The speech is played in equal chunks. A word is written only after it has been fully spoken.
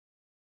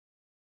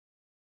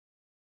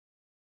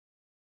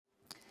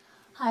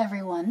Hi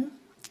everyone,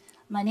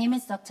 my name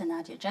is Dr.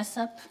 Nadia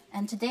Jessop,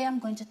 and today I'm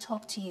going to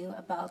talk to you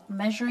about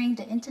measuring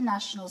the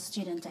international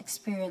student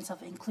experience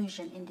of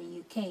inclusion in the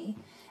UK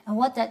and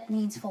what that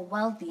means for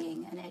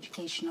well-being and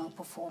educational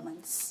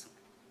performance.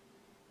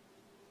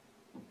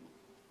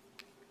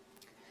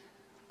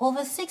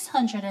 Over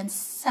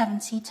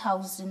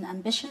 670,000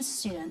 ambitious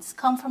students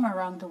come from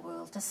around the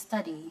world to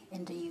study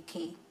in the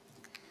UK.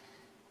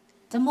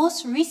 The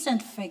most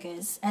recent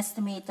figures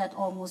estimate that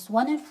almost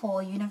 1 in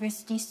 4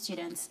 university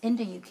students in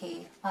the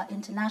UK are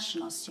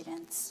international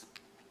students.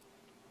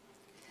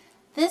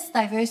 This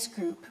diverse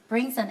group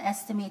brings an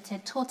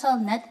estimated total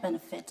net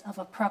benefit of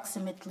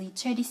approximately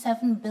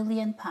 £37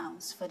 billion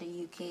for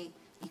the UK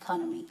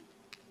economy.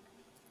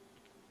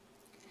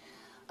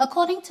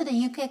 According to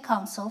the UK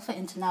Council for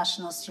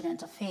International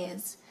Student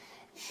Affairs,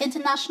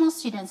 international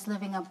students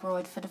living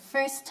abroad for the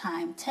first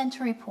time tend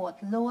to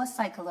report lower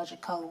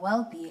psychological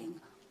well-being,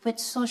 with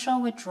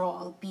social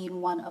withdrawal being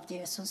one of the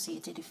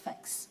associated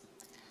effects.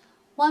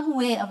 One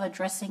way of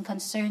addressing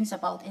concerns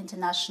about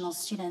international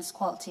students'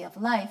 quality of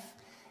life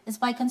is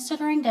by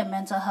considering their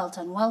mental health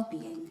and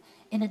well-being,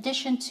 in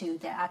addition to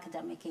their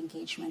academic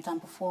engagement and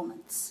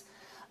performance.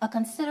 A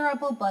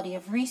considerable body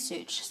of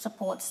research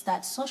supports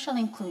that social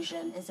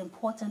inclusion is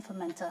important for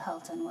mental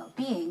health and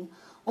well-being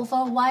over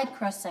a wide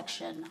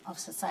cross-section of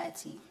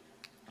society.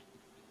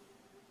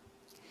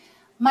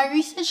 My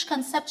research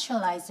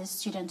conceptualizes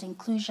student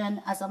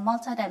inclusion as a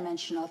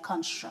multidimensional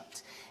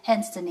construct,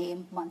 hence the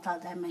name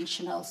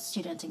Multidimensional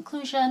Student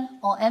Inclusion,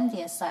 or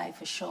MDSI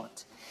for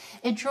short.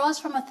 It draws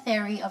from a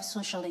theory of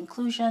social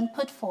inclusion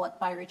put forth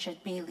by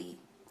Richard Bailey.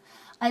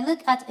 I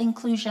look at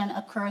inclusion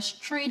across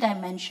 3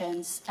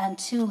 dimensions and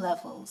 2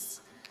 levels.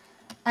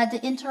 At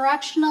the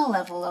interactional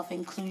level of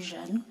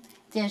inclusion,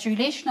 there's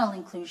relational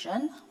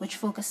inclusion, which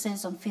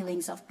focuses on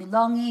feelings of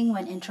belonging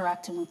when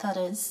interacting with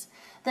others.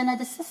 Then at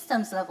the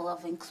systems level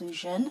of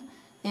inclusion,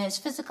 there's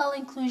physical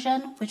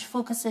inclusion, which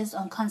focuses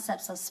on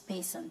concepts of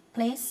space and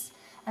place.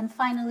 And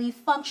finally,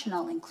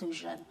 functional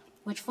inclusion,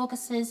 which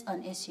focuses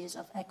on issues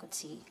of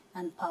equity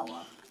and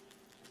power.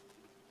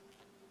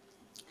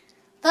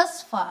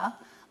 Thus far,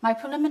 my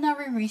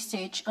preliminary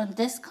research on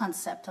this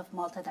concept of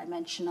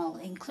multidimensional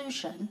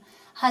inclusion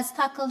has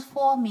tackled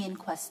 4 main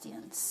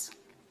questions.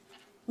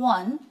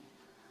 1.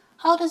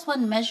 How does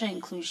one measure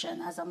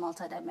inclusion as a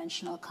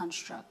multidimensional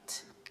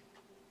construct?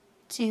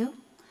 2.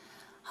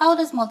 How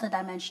does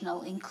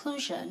multidimensional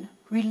inclusion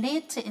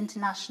relate to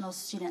international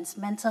students'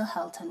 mental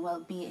health and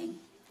well-being?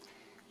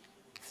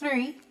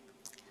 3.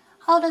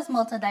 How does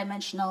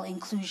multidimensional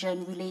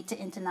inclusion relate to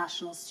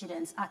international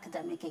students'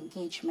 academic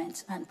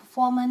engagement and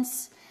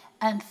performance?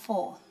 And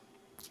 4.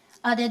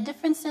 Are there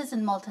differences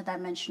in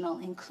multidimensional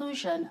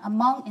inclusion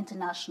among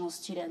international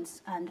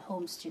students and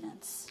home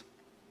students?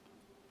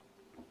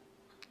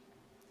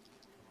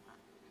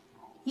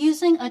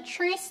 Using a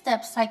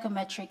 3-step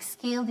psychometric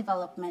scale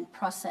development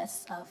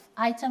process of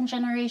item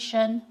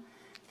generation,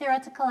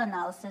 theoretical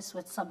analysis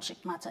with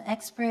subject matter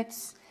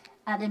experts,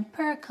 and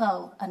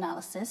empirical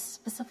analysis,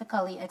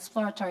 specifically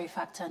exploratory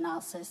factor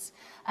analysis,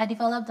 I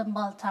developed a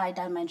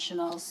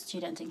multi-dimensional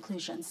student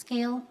inclusion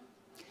scale,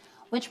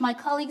 which my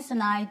colleagues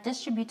and I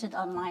distributed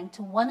online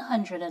to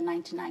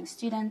 199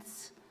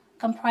 students,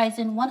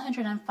 comprising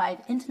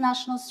 105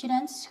 international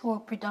students who were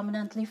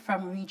predominantly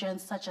from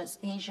regions such as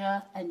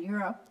Asia and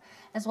Europe,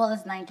 as well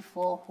as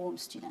 94 home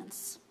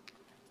students.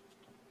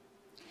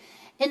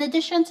 In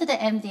addition to the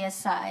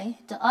MDSI,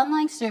 the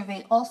online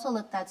survey also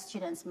looked at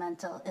students'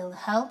 mental ill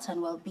health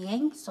and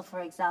well-being, so for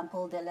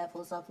example, their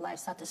levels of life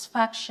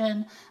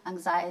satisfaction,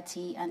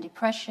 anxiety, and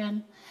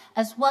depression,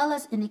 as well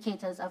as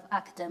indicators of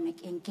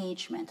academic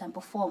engagement and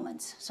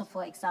performance, so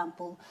for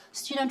example,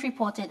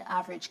 student-reported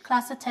average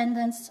class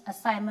attendance,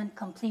 assignment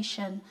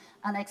completion,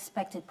 and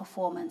expected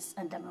performance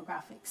and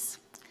demographics.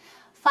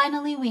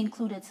 Finally, we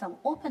included some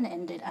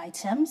open-ended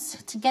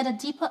items to get a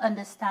deeper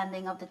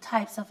understanding of the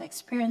types of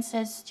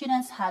experiences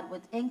students had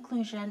with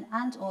inclusion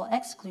and/or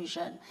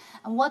exclusion,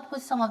 and what were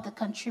some of the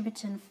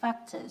contributing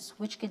factors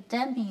which could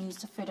then be used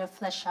to further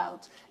flesh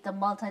out the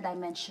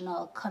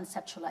multidimensional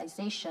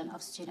conceptualization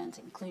of student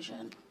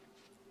inclusion.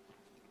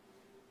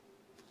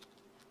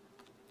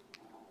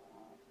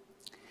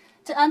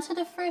 To answer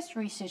the first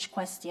research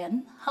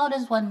question, how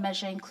does one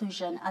measure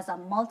inclusion as a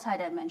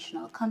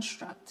multidimensional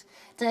construct,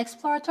 the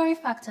exploratory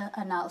factor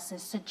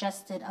analysis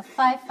suggested a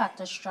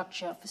 5-factor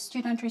structure for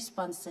student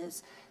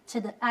responses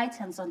to the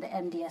items on the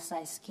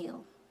MDSI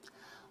scale.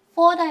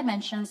 4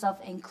 dimensions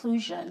of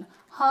inclusion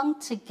hung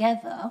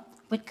together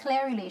with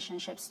clear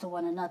relationships to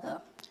one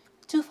another.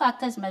 2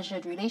 factors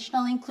measured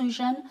relational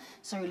inclusion,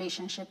 so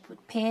relationship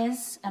with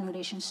peers and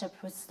relationship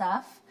with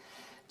staff.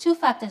 2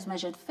 factors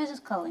measured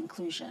physical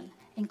inclusion,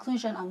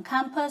 inclusion on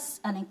campus,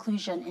 and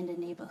inclusion in the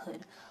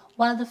neighborhood,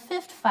 while the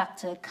 5th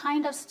factor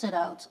kind of stood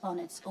out on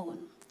its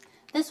own.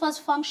 This was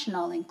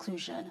functional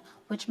inclusion,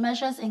 which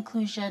measures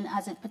inclusion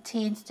as it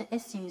pertains to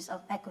issues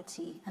of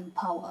equity and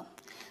power.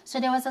 So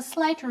there was a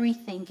slight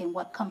rethink in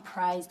what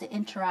comprised the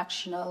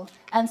interactional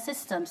and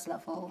systems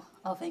level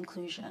of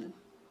inclusion.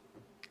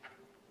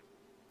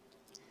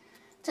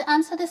 To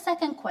answer the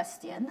second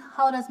question,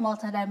 how does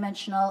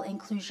multidimensional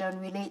inclusion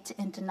relate to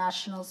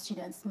international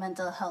students'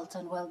 mental health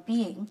and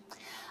well-being?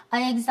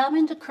 I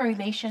examined the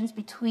correlations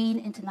between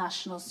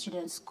international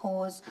students'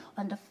 scores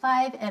on the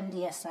 5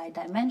 MDSI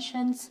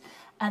dimensions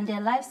and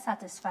their life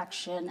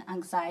satisfaction,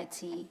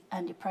 anxiety,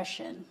 and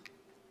depression.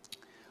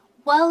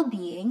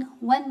 Well-being,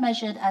 when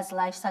measured as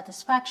life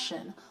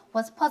satisfaction,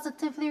 was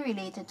positively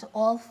related to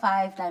all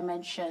 5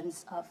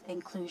 dimensions of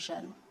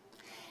inclusion.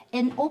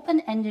 In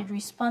open-ended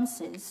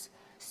responses,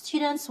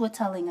 students were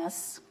telling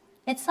us,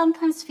 "It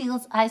sometimes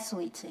feels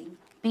isolating,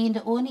 being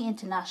the only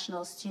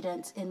international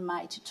student in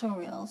my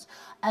tutorials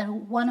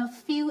and one of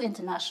few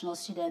international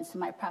students in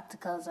my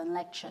practicals and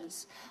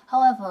lectures.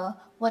 However,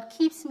 what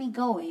keeps me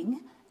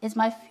going is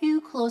my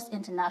few close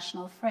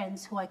international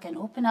friends who I can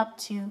open up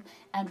to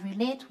and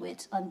relate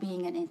with on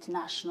being an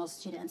international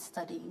student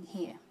studying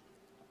here.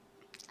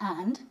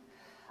 And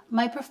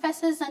my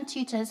professors and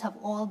tutors have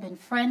all been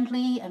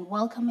friendly and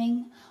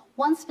welcoming.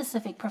 One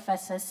specific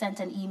professor sent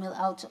an email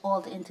out to all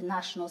the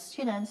international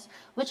students,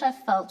 which I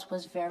felt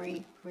was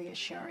very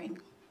reassuring."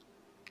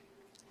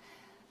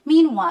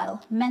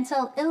 Meanwhile,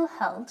 mental ill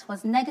health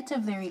was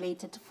negatively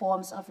related to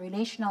forms of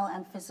relational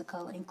and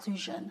physical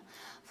inclusion.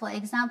 For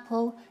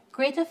example,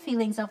 greater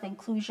feelings of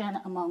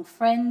inclusion among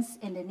friends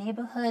in the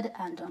neighborhood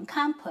and on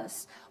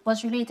campus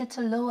was related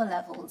to lower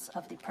levels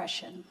of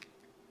depression.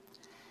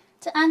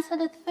 To answer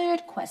the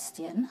third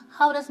question,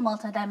 how does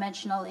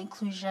multidimensional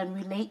inclusion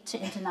relate to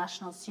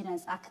international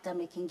students'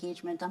 academic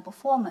engagement and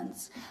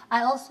performance?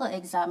 I also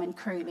examined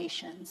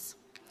correlations.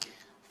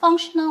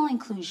 Functional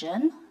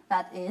inclusion,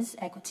 that is,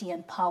 equity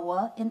and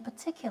power in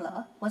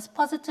particular, was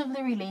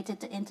positively related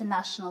to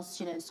international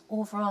students'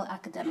 overall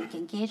academic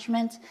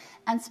engagement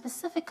and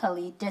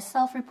specifically their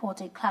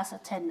self-reported class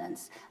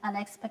attendance and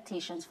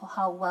expectations for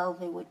how well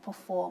they would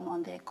perform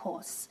on their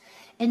course.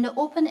 In the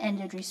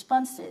open-ended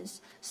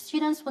responses,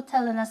 students were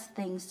telling us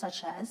things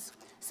such as,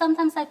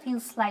 "Sometimes I feel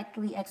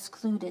slightly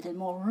excluded in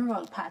more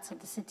rural parts of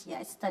the city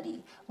I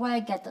study, where I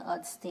get the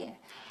odd stare,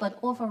 but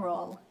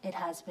overall, it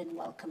has been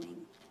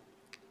welcoming."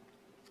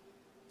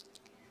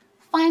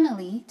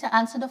 Finally, to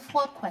answer the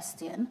fourth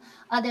question,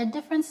 are there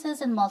differences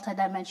in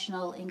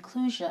multidimensional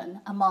inclusion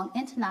among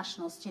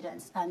international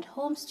students and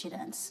home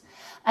students?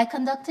 I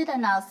conducted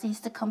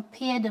analyses to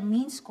compare the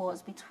mean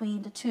scores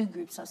between the two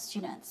groups of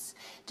students.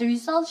 The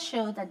results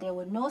showed that there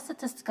were no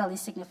statistically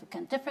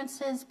significant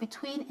differences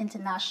between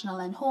international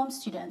and home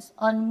students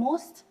on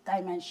most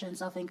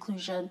dimensions of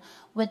inclusion,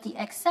 with the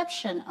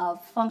exception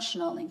of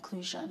functional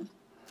inclusion.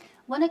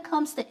 When it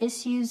comes to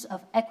issues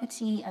of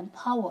equity and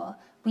power,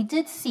 we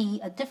did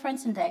see a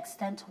difference in the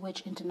extent to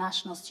which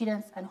international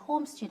students and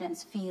home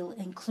students feel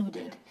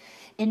included.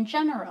 In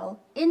general,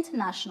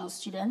 international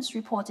students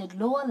reported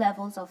lower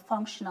levels of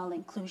functional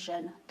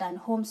inclusion than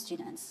home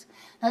students.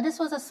 Now, this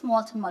was a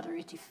small to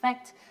moderate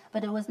effect,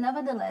 but it was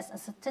nevertheless a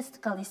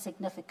statistically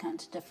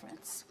significant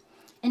difference.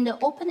 In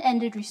the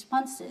open-ended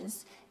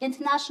responses,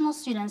 international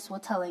students were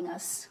telling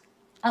us,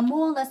 "I'm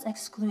more or less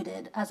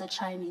excluded as a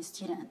Chinese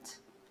student.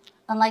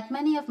 Unlike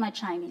many of my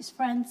Chinese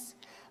friends,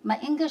 my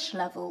English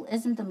level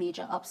isn't the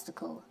major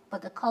obstacle,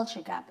 but the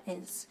culture gap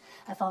is.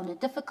 I found it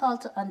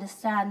difficult to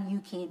understand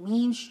UK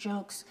memes,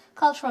 jokes,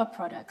 cultural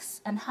products,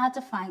 and hard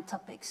to find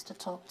topics to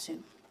talk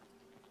to."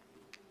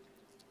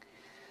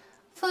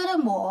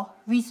 Furthermore,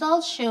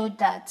 results showed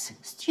that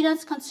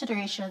students'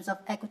 considerations of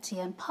equity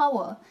and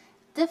power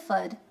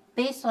differed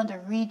based on the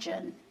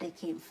region they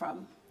came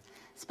from.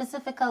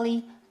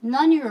 Specifically,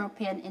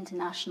 non-European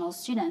international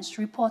students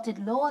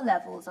reported lower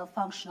levels of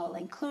functional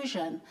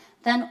inclusion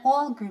than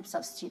all groups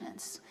of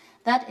students.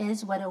 That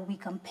is, whether we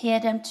compare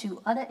them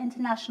to other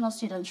international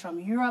students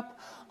from Europe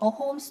or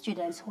home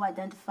students who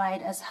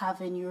identified as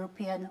having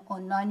European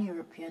or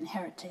non-European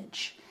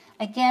heritage.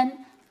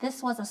 Again,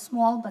 this was a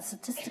small but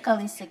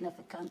statistically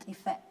significant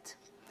effect.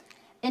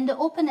 In the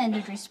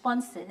open-ended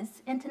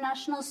responses,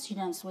 international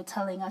students were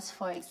telling us,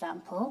 for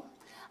example,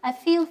 "I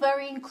feel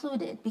very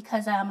included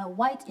because I am a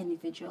white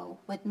individual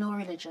with no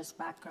religious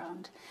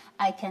background.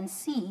 I can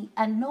see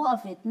and know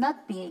of it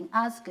not being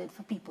as good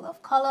for people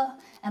of color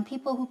and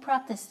people who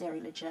practice their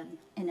religion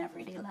in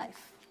everyday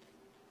life."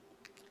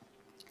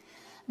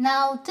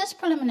 Now, this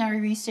preliminary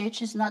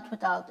research is not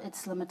without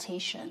its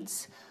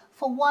limitations.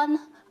 For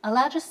one, a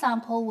larger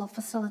sample will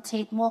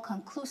facilitate more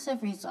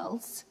conclusive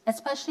results,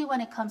 especially when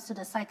it comes to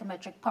the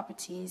psychometric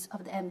properties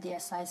of the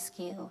MDSI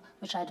scale,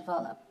 which I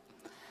developed.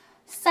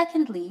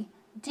 Secondly,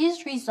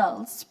 these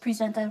results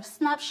present a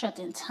snapshot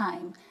in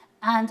time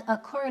and are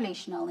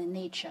correlational in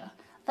nature.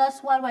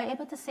 Thus, while we're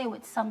able to say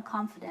with some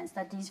confidence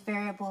that these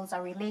variables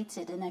are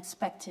related in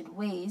expected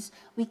ways,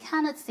 we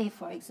cannot say,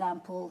 for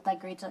example, that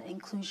greater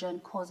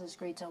inclusion causes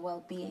greater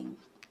well-being.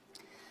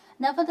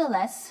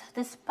 Nevertheless,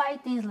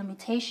 despite these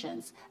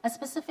limitations, a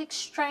specific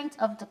strength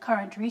of the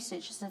current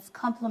research is its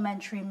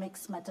complementary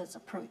mixed methods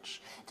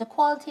approach. The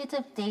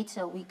qualitative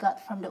data we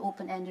got from the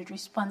open-ended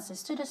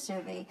responses to the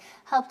survey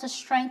helped to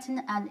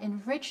strengthen and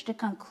enrich the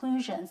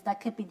conclusions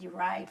that could be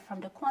derived from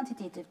the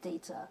quantitative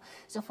data.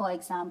 So, for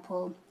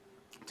example,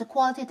 The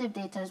qualitative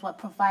data is what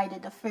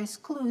provided the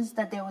first clues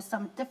that there were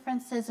some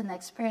differences in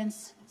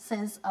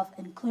experiences of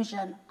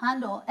inclusion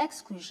and or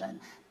exclusion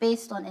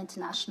based on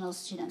international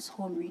students'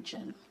 home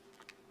region.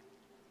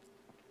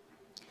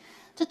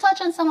 To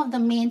touch on some of the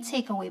main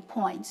takeaway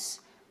points,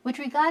 with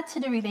regard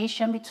to the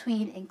relation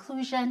between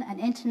inclusion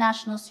and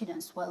international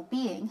students'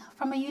 well-being,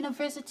 from a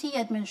university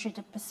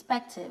administrative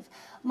perspective,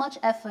 much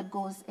effort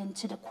goes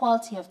into the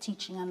quality of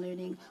teaching and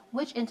learning,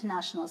 which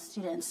international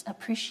students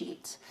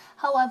appreciate.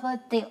 However,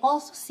 they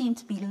also seem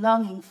to be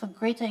longing for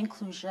greater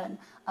inclusion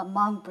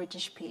among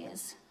British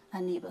peers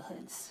and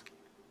neighborhoods.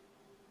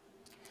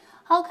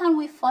 How can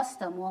we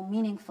foster more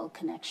meaningful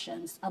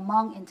connections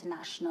among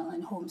international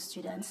and home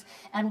students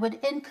and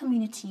within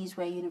communities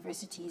where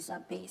universities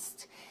are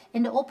based?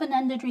 In the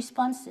open-ended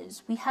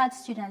responses, we had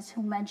students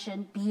who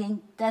mentioned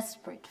being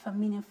desperate for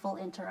meaningful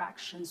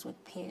interactions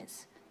with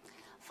peers.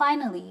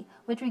 Finally,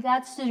 with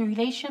regards to the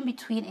relation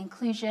between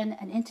inclusion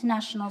and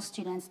international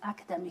students'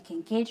 academic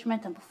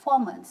engagement and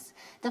performance,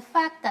 the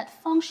fact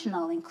that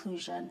functional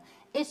inclusion,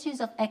 issues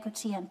of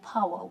equity and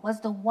power, was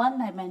the one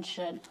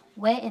dimension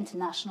where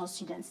international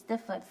students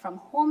differed from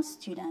home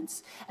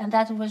students, and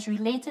that it was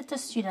related to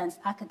students'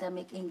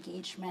 academic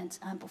engagement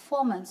and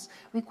performance,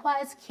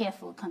 requires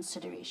careful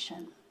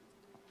consideration.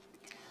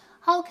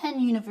 How can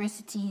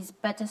universities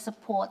better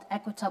support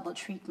equitable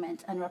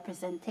treatment and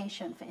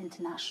representation for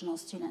international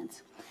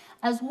students?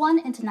 As one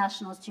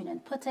international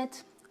student put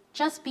it,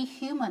 just be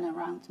human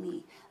around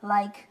me.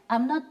 Like,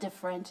 I'm not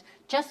different,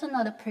 just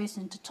another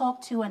person to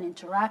talk to and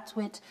interact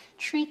with.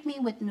 Treat me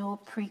with no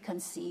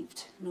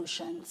preconceived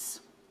notions.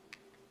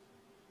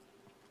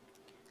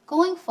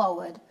 Going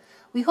forward,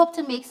 we hope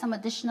to make some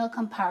additional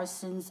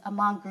comparisons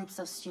among groups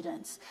of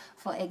students.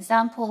 For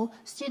example,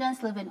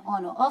 students living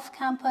on or off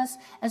campus,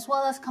 as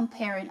well as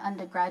comparing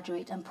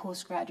undergraduate and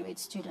postgraduate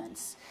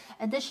students.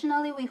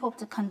 Additionally, we hope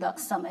to conduct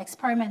some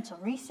experimental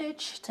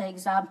research to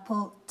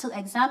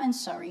examine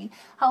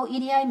how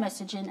EDI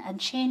messaging and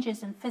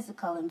changes in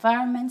physical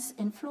environments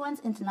influence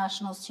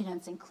international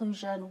students'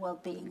 inclusion,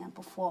 well-being, and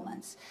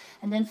performance.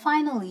 And then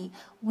finally,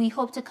 we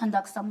hope to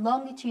conduct some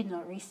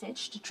longitudinal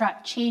research to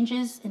track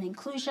changes in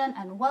inclusion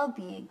and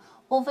well-being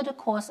over the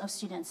course of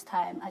students'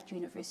 time at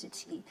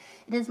university.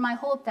 It is my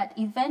hope that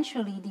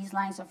eventually these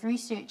lines of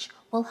research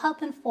will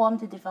help inform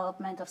the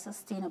development of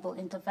sustainable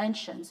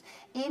interventions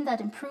aimed at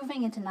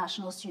improving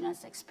international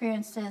students'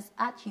 experiences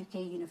at UK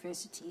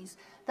universities,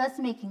 thus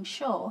making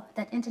sure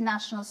that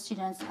international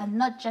students are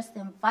not just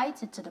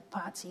invited to the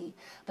party,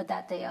 but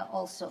that they are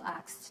also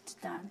asked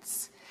to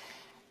dance.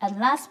 And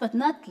last but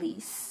not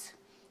least,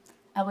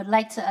 I would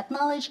like to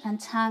acknowledge and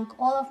thank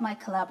all of my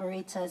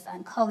collaborators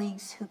and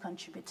colleagues who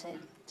contributed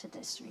to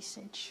this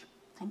research.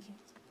 Thank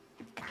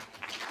you.